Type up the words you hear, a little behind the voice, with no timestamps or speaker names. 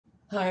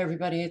Hi,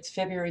 everybody. It's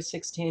February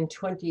 16,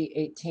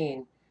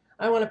 2018.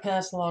 I want to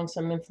pass along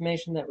some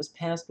information that was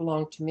passed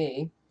along to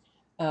me.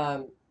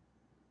 Um,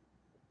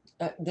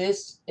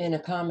 this in a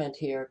comment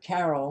here.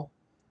 Carol,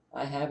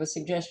 I have a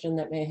suggestion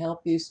that may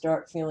help you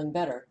start feeling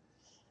better.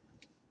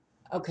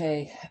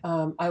 Okay,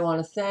 I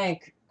want to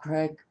thank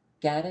Craig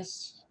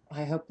Gaddis.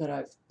 I hope that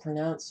I've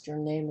pronounced your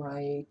name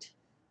right.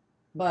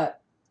 But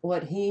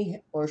what he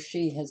or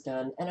she has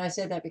done, and I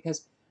say that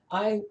because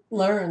I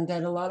learned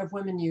that a lot of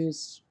women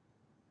use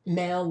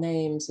male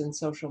names in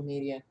social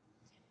media.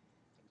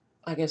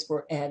 I guess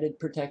for added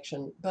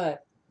protection,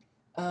 but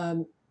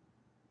um,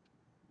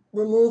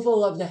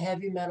 removal of the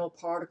heavy metal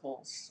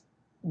particles.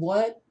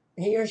 What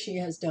he or she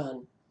has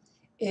done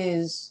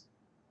is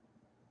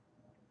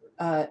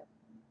uh,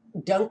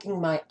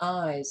 dunking my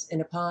eyes in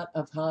a pot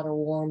of hot or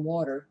warm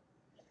water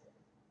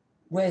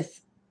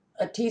with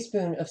a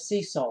teaspoon of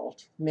sea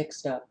salt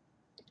mixed up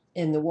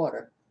in the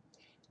water.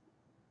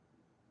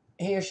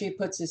 He or she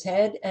puts his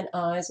head and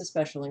eyes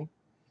especially,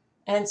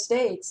 and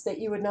states that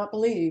you would not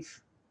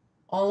believe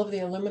all of the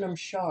aluminum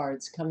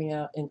shards coming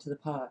out into the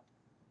pot.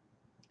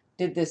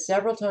 Did this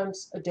several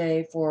times a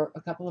day for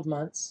a couple of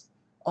months,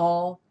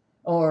 all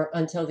or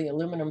until the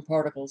aluminum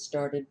particles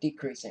started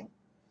decreasing.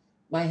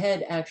 My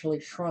head actually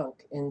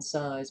shrunk in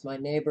size. My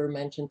neighbor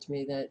mentioned to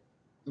me that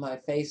my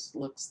face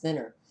looks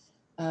thinner.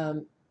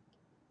 Um,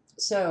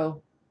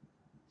 so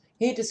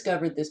he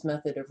discovered this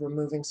method of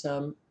removing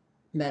some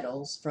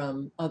metals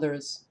from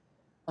others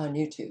on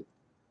YouTube.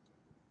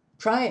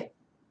 Try it.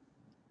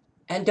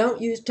 And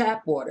don't use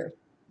tap water.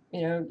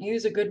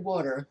 Use a good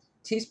water,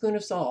 teaspoon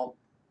of salt,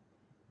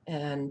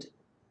 and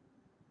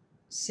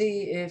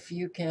see if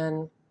you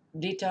can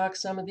detox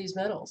some of these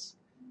metals.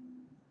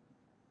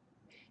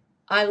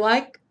 I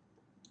like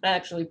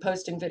actually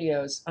posting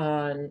videos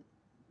on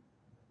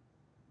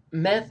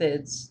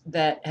methods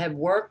that have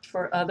worked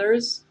for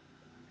others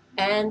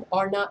and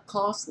are not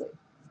costly.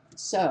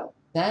 So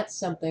that's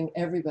something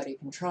everybody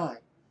can try.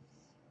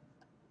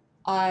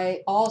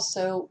 I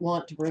also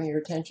want to bring your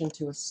attention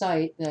to a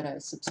site that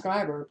a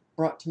subscriber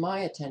brought to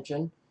my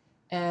attention,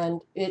 and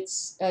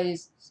it's a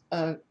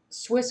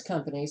Swiss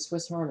company,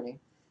 Swiss Harmony.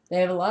 They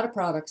have a lot of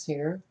products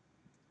here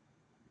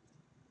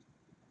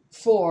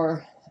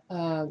for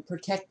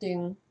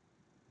protecting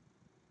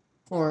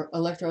or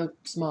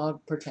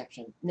electrosmog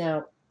protection.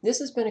 Now, this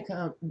has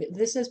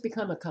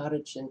become a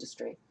cottage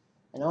industry.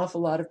 An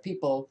awful lot of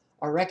people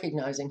are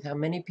recognizing how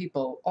many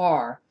people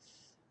are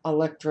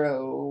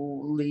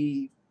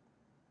electrically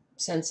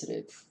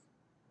sensitive,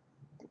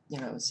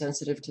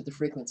 sensitive to the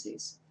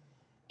frequencies.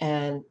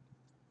 And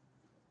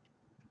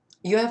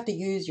you have to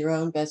use your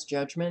own best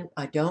judgment.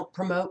 I don't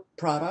promote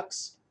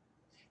products,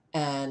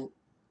 and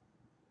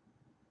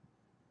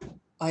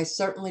I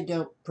certainly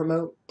don't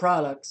promote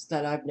products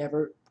that I've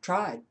never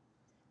tried.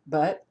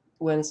 But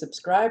when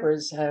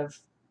subscribers have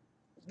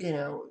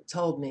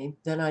told me,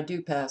 then I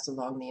do pass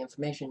along the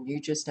information.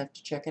 You just have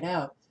to check it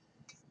out.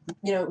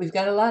 We've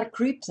got a lot of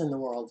creeps in the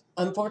world.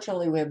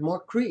 Unfortunately, we have more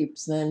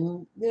creeps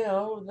than,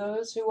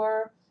 those who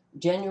are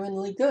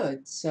genuinely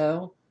good.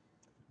 So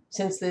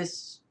since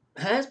this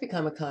has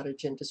become a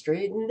cottage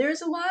industry, and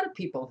there's a lot of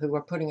people who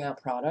are putting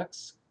out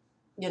products,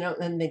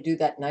 and they do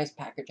that nice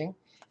packaging,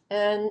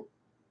 and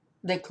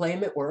they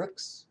claim it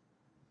works.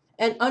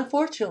 And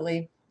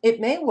unfortunately,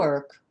 it may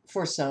work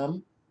for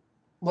some,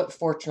 what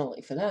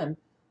fortunately for them,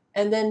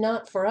 and then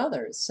not for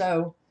others.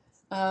 So,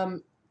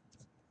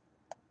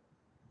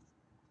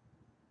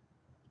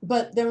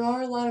 but there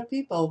are a lot of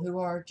people who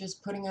are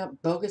just putting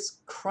out bogus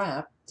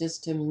crap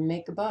just to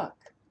make a buck.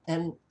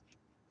 And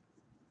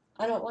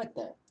I don't like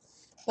that.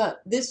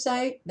 But this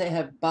site, they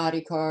have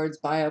body cards,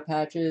 bio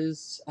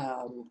patches.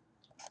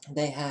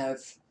 They have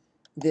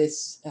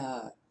this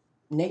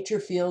nature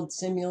field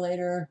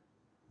simulator,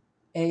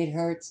 8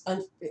 hertz.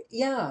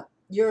 Yeah,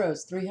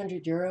 euros,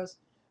 300 euros.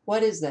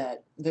 What is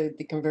that? The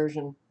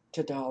conversion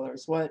to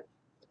dollars. What?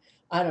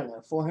 I don't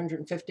know,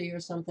 450 or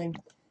something.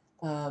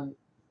 Um,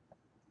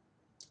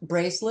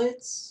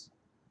 Bracelets,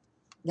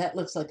 that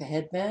looks like a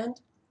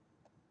headband,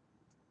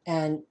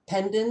 and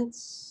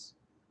pendants,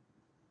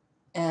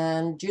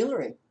 and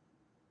jewelry,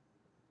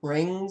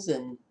 rings,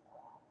 and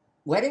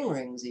wedding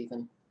rings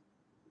even.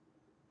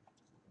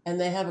 And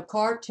they have a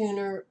car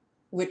tuner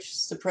which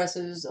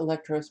suppresses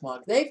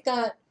electrosmog. They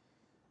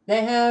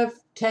have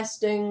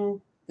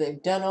testing.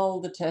 They've done all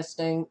the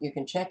testing. You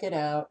can check it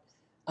out.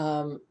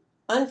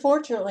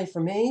 Unfortunately for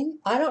me,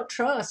 I don't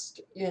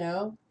trust,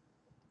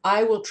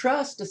 I will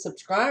trust a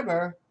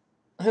subscriber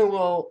who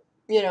will,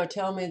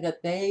 tell me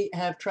that they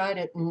have tried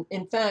it. And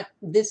in fact,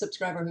 this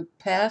subscriber who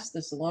passed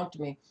this along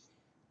to me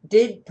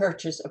did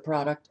purchase a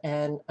product,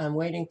 and I'm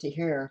waiting to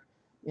hear,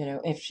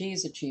 if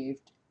she's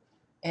achieved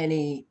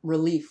any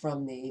relief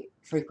from the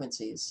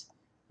frequencies.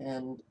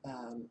 And,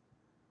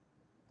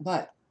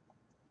 but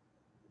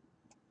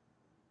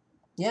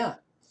yeah,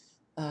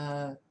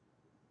 uh,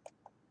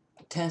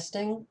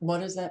 testing, what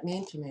does that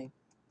mean to me?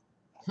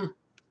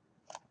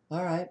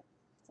 All right,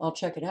 I'll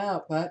check it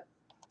out. But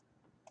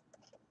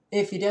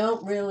if you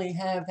don't really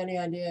have any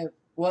idea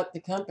what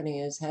the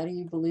company is, how do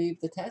you believe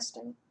the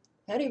testing?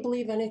 How do you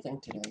believe anything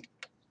today?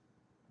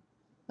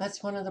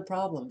 That's one of the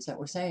problems that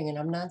we're saying, and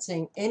I'm not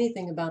saying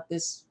anything about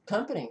this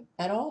company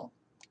at all.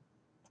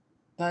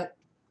 But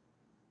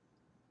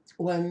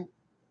when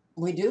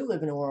we do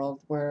live in a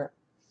world where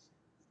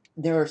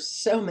there are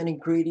so many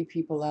greedy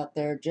people out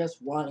there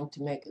just wanting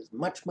to make as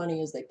much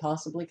money as they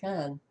possibly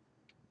can,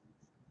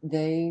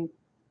 they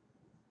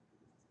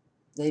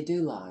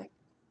do lie.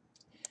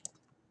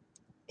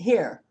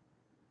 Here,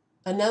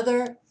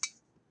 another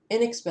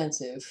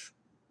inexpensive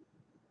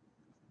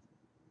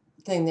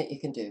thing that you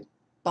can do.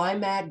 Buy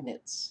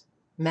magnets.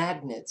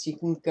 Magnets. You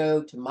can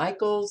go to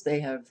Michael's.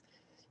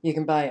 You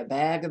can buy a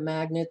bag of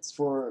magnets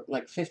for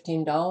like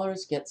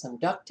 $15. Get some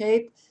duct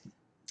tape.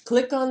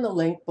 Click on the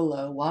link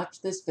below.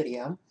 Watch this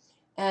video.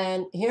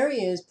 And here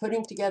he is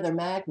putting together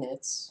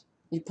magnets.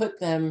 You put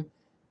them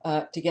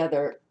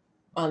together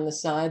on the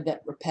side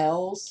that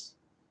repels.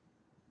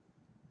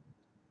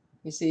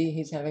 You see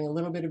he's having a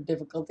little bit of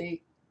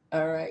difficulty.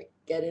 All right,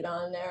 get it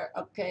on there.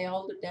 Okay,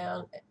 hold it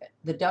down.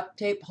 The duct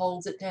tape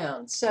holds it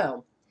down.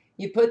 So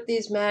you put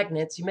these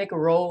magnets, you make a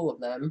roll of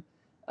them,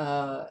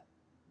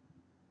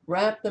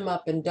 wrap them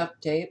up in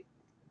duct tape,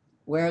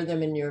 wear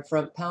them in your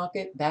front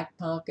pocket, back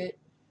pocket,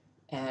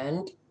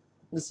 and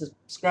the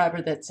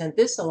subscriber that sent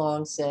this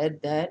along said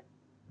that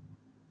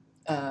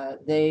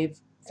they've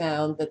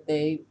found that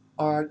they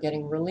are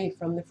getting relief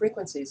from the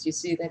frequencies. You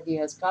see that he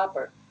has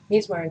copper.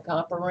 He's wearing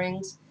copper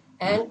rings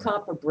and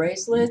copper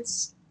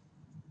bracelets.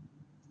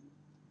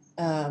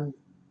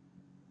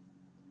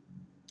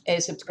 A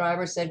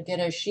subscriber said, get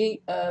a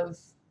sheet of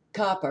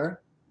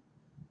copper,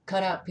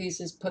 cut out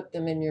pieces, put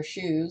them in your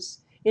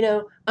shoes. You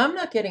know, I'm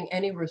not getting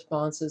any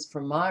responses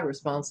from my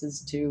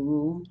responses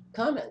to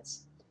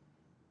comments.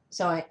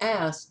 So I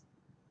asked,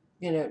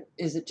 you know,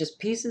 is it just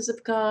pieces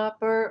of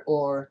copper,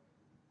 or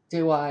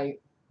do I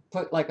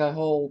put like a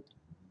whole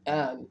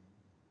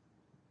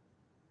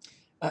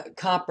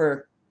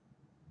copper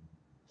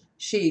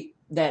sheet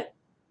that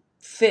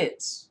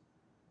fits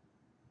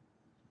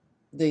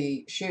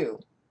the shoe?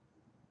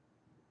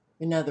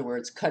 In other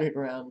words, cut it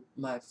around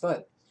my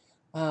foot.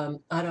 I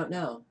don't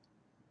know.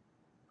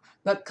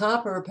 But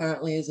copper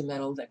apparently is a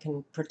metal that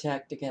can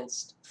protect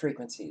against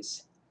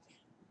frequencies.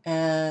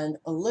 And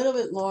a little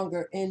bit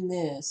longer in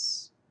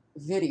this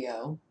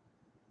video,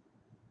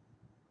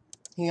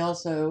 he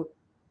also,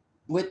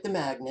 with the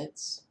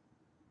magnets,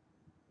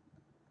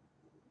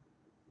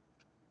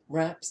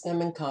 wraps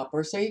them in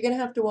copper. So you're going to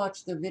have to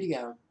watch the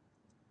video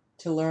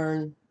to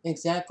learn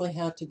exactly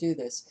how to do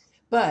this.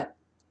 But,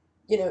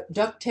 you know,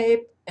 duct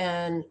tape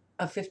and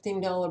a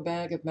 $15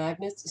 bag of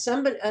magnets.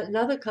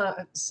 Another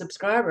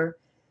subscriber,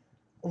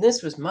 and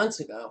this was months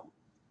ago,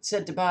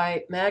 said to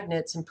buy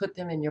magnets and put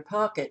them in your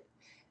pocket.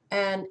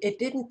 And it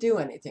didn't do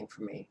anything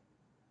for me.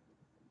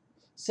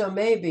 So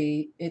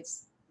maybe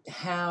it's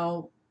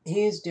how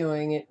he's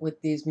doing it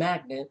with these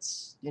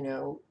magnets, you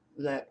know,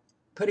 that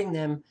putting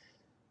them,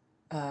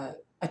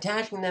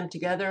 attaching them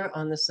together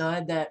on the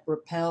side that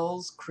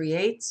repels,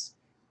 creates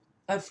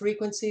a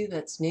frequency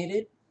that's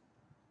needed.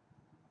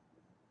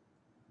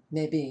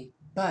 Maybe.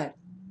 But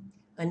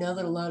I know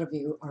that a lot of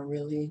you are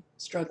really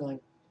struggling.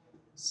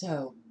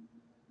 So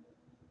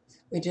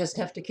we just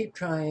have to keep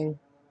trying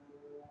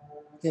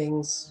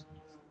things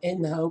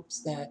in the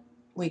hopes that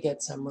we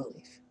get some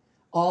relief.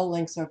 All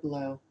links are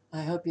below.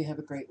 I hope you have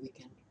a great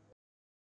weekend.